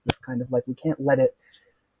 and it's this kind of like, we can't let it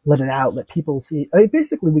out, let people see,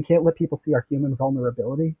 basically we can't let people see our human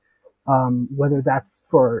vulnerability, whether that's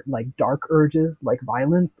for like dark urges like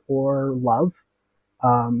violence or love,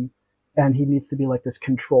 and he needs to be like this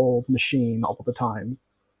controlled machine all the time.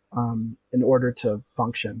 In order to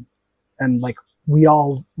function. And like we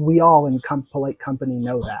all in polite company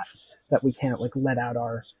know that we can't like let out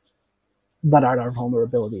our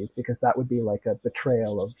vulnerabilities, because that would be like a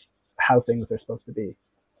betrayal of how things are supposed to be.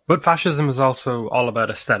 But fascism is also all about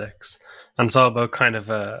aesthetics, and it's all about kind of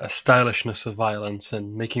a stylishness of violence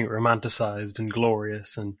and making it romanticized and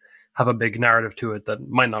glorious and have a big narrative to it that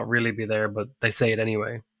might not really be there, but they say it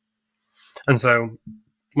anyway. And so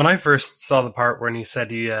when I first saw the part when he said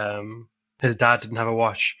his dad didn't have a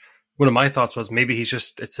watch, one of my thoughts was maybe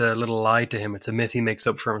it's a little lie to him. It's a myth he makes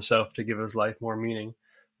up for himself to give his life more meaning.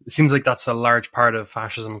 It seems like that's a large part of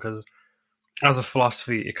fascism, because as a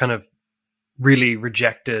philosophy, it kind of really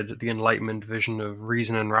rejected the Enlightenment vision of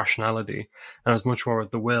reason and rationality, and it was much more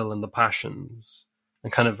with the will and the passions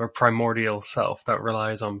and kind of a primordial self that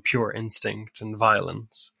relies on pure instinct and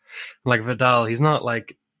violence. Like Vidal, he's not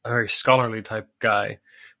like a very scholarly type guy,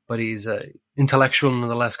 but he's intellectual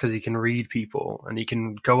nonetheless, because he can read people and he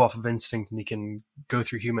can go off of instinct and he can go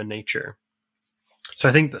through human nature. So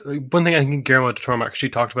I think one thing I think Guillermo del Toro actually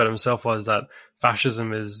talked about himself was that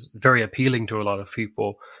fascism is very appealing to a lot of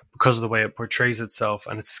people because of the way it portrays itself,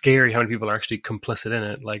 and it's scary how many people are actually complicit in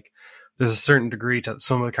it. Like, there's a certain degree to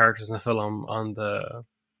some of the characters in the film on the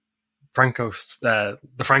Franco side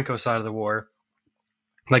of the war.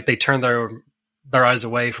 Like, they turn their eyes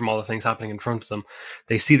away from all the things happening in front of them.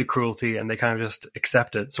 They see the cruelty and they kind of just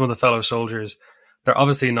accept it. Some of the fellow soldiers, they're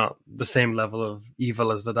obviously not the same level of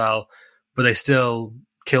evil as Vidal, but they still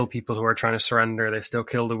kill people who are trying to surrender. They still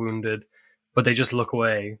kill the wounded, but they just look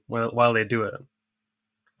away while they do it.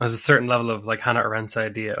 There's a certain level of, like, Hannah Arendt's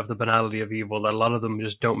idea of the banality of evil, that a lot of them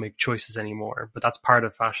just don't make choices anymore. But that's part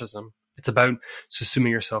of fascism. It's about subsuming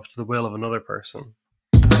yourself to the will of another person.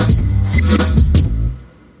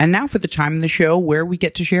 And now for the time in the show where we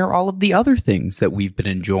get to share all of the other things that we've been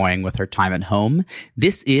enjoying with our time at home.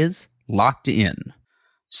 This is Locked In.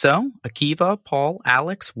 So, Akiva, Paul,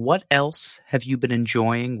 Alex, what else have you been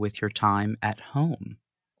enjoying with your time at home?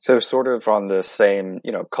 So sort of on the same,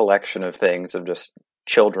 collection of things of just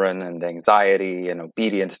children and anxiety and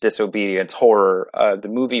obedience, disobedience, horror, the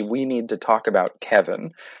movie We Need to Talk About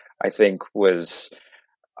Kevin, I think, was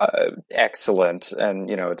excellent. And,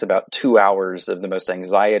 it's about 2 hours of the most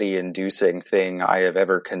anxiety-inducing thing I have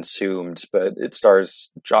ever consumed. But it stars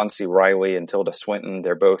John C. Reilly and Tilda Swinton.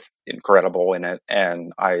 They're both incredible in it.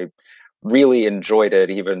 And I really enjoyed it,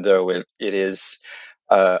 even though it is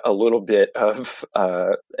a little bit of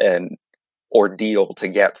an ordeal to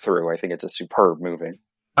get through. I think it's a superb movie.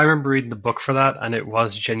 I remember reading the book for that, and it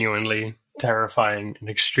was genuinely terrifying and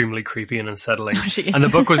extrely creepy and unsettling. Oh, and the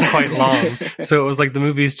book was quite long, so it was like the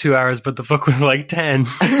movie is 2 hours, but the book was like 10.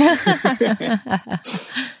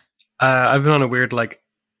 I've been on a weird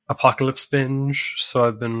apocalypse binge, so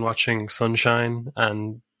I've been watching Sunshine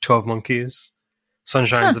and 12 Monkeys.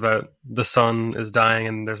 Sunshine's about the sun is dying,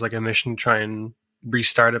 and there's like a mission to try and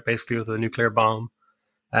restart it, basically with a nuclear bomb.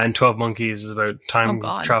 And 12 Monkeys is about time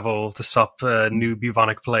travel to stop a new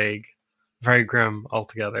bubonic plague. Very grim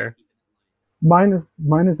altogether. Mine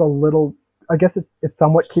is a little, I guess it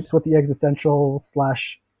somewhat keeps with the existential /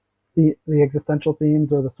 the existential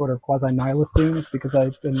themes, or the sort of quasi-nihilist themes, because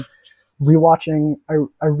I've been rewatching, I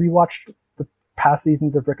rewatched the past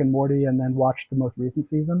seasons of Rick and Morty and then watched the most recent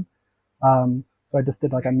season. So I just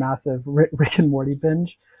did like a massive Rick and Morty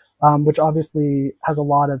binge, which obviously has a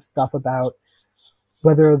lot of stuff about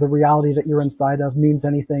whether the reality that you're inside of means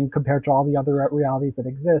anything compared to all the other realities that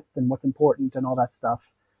exist, and what's important and all that stuff.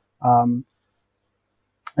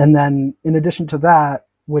 And then in addition to that,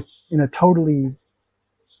 which in a totally,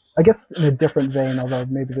 I guess in a different vein, although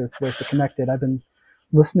maybe there's ways to connect it, I've been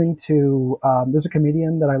listening to, there's a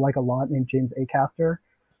comedian that I like a lot named James Acaster,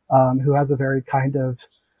 who has a very kind of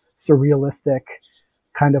surrealistic,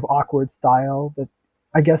 kind of awkward style that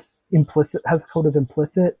I guess has sort of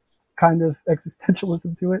implicit kind of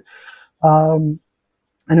existentialism to it.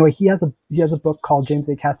 Anyway, he has a book called James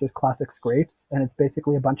Acaster's Classic Scrapes, and it's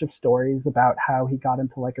basically a bunch of stories about how he got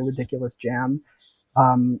into like a ridiculous jam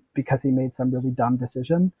because he made some really dumb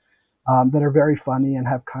decision that are very funny and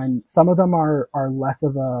have some of them are less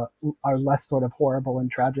sort of horrible and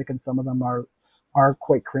tragic, and some of them are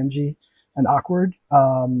quite cringy and awkward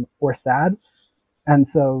or sad. And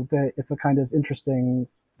so it's a kind of interesting,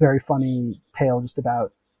 very funny tale just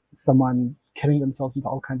about someone getting themselves into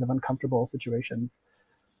all kinds of uncomfortable situations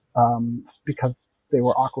because they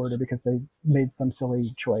were awkward or because they made some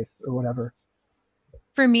silly choice or whatever.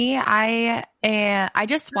 For me, I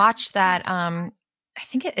just watched that. I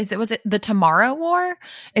think was it The Tomorrow War?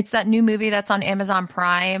 It's that new movie that's on Amazon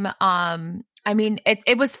Prime I mean,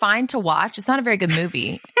 it was fine to watch. It's not a very good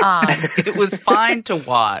movie. It was fine to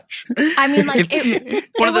watch. I mean, like,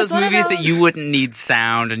 one of those movies that you wouldn't need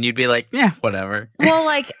sound and you'd be like, yeah, whatever.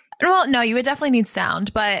 Well, no, you would definitely need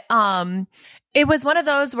sound, but it was one of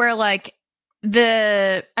those where like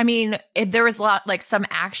there was a lot, like some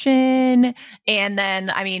action, and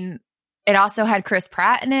then, I mean, it also had Chris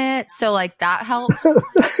Pratt in it, so like that helps.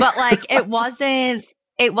 But like it wasn't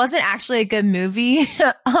actually a good movie.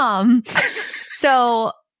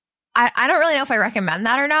 So I don't really know if I recommend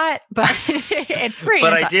that or not, but it's free.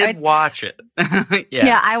 But I did watch it.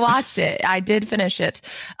 Yeah, I watched it. I did finish it.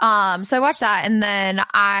 So I watched that, and then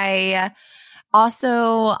I'm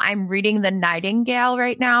reading The Nightingale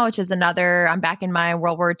right now, which is I'm back in my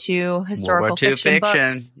World War II historical fiction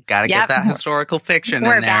books. Gotta get that historical fiction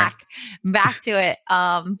We're in there. back to it.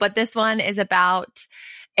 But this one is about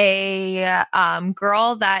a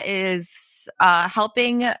girl that is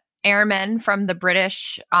helping airmen from the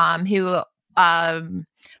British who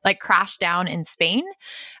like crashed down in Spain,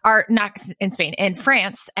 or not in Spain, in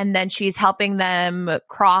France, and then she's helping them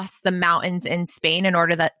cross the mountains in Spain in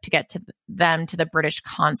order to get to them to the British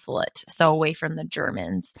consulate, so away from the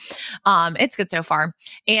Germans. It's good so far,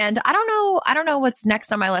 and I don't know what's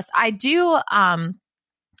next on my list. I do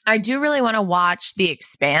really want to watch The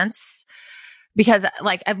Expanse, because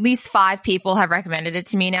like at least 5 people have recommended it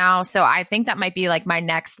to me now, so I think that might be like my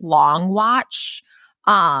next long watch.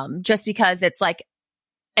 Just because it's like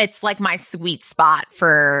my sweet spot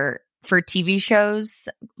for TV shows.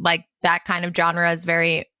 Like that kind of genre is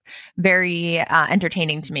very, very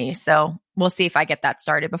entertaining to me. So we'll see if I get that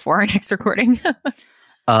started before our next recording.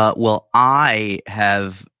 Well, I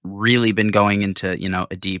have really been going into,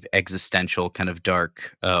 a deep existential kind of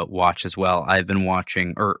dark watch as well. I've been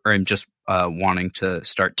watching, or I'm just wanting to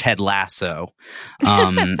start Ted Lasso.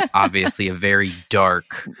 Obviously a very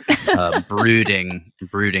dark, brooding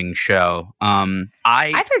show.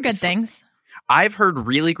 I've heard good things. I've heard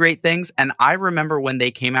really great things, and I remember when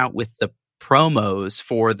they came out with the promos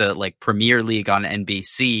for the like Premier League on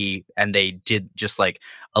NBC, and they did just like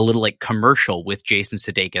a little like commercial with Jason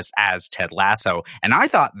Sudeikis as Ted Lasso, and I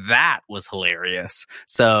thought that was hilarious.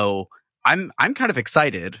 So I'm kind of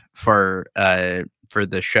excited for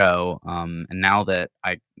the show. And now that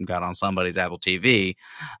I got on somebody's Apple TV,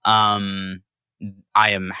 I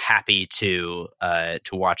am happy to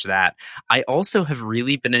watch that. I also have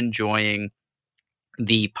really been enjoying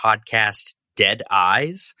the podcast Dead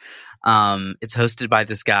Eyes. It's hosted by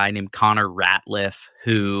this guy named Connor Ratliff,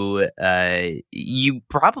 who you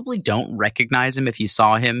probably don't recognize him if you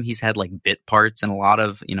saw him. He's had like bit parts in a lot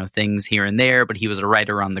of things here and there, but he was a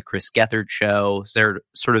writer on the Chris Gethard show. So they're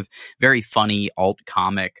sort of very funny alt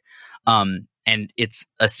comic, and it's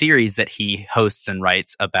a series that he hosts and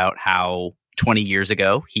writes about how 20 years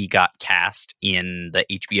ago he got cast in the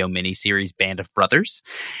HBO miniseries Band of Brothers,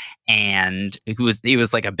 and he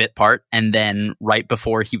was like a bit part, and then right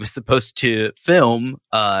before he was supposed to film,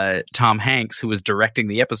 Tom Hanks, who was directing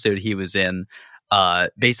the episode he was in,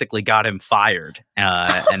 basically got him fired.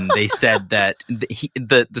 And they said that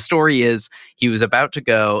the story is he was about to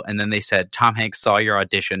go, and then they said, Tom Hanks saw your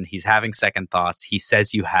audition. He's having second thoughts. He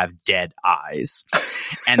says you have dead eyes.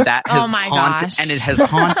 And that has it has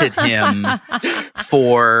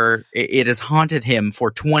haunted him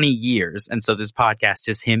for 20 years. And so this podcast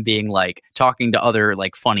is him being like talking to other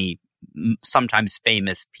like funny, sometimes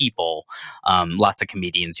famous people, lots of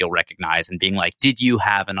comedians you'll recognize, and being like, did you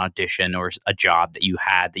have an audition or a job that you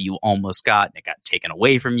had that you almost got and it got taken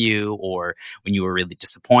away from you, or when you were really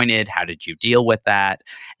disappointed, how did you deal with that?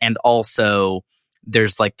 And also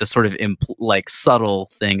there's like the sort of like subtle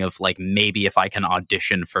thing of like, maybe if I can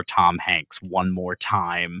audition for Tom Hanks one more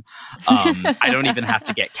time, I don't even have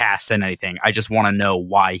to get cast in anything. I just want to know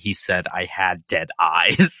why he said I had dead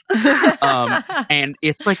eyes. And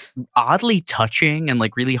it's like oddly touching and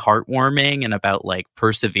like really heartwarming, and about like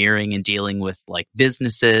persevering and dealing with like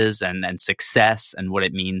businesses and success and what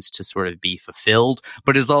it means to sort of be fulfilled,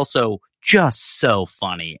 but is also just so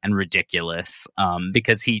funny and ridiculous,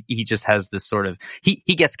 because he just has this sort of he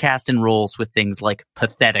gets cast in roles with things like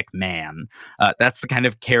pathetic man. That's the kind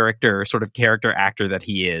of character actor that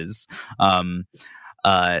he is.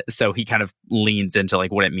 So he kind of leans into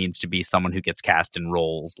like what it means to be someone who gets cast in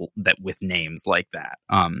roles that with names like that.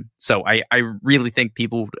 So I really think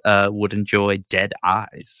people would enjoy Dead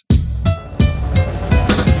Eyes.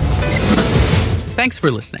 Thanks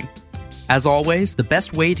for listening. As always, the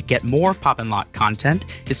best way to get more Pop and Lock content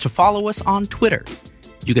is to follow us on Twitter.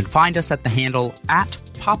 You can find us at the handle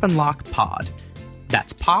 @PopandLockPod.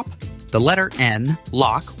 That's Pop, the letter N,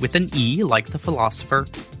 Lock with an E like the philosopher,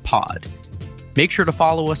 Pod. Make sure to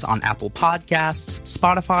follow us on Apple Podcasts,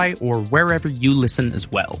 Spotify, or wherever you listen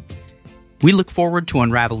as well. We look forward to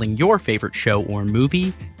unraveling your favorite show or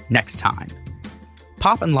movie next time.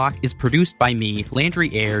 Pop and Lock is produced by me,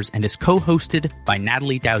 Landry Ayres, and is co-hosted by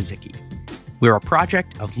Natalie Dowzicki. We're a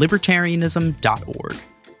project of libertarianism.org.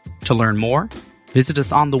 To learn more, visit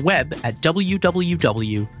us on the web at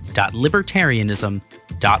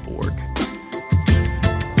www.libertarianism.org.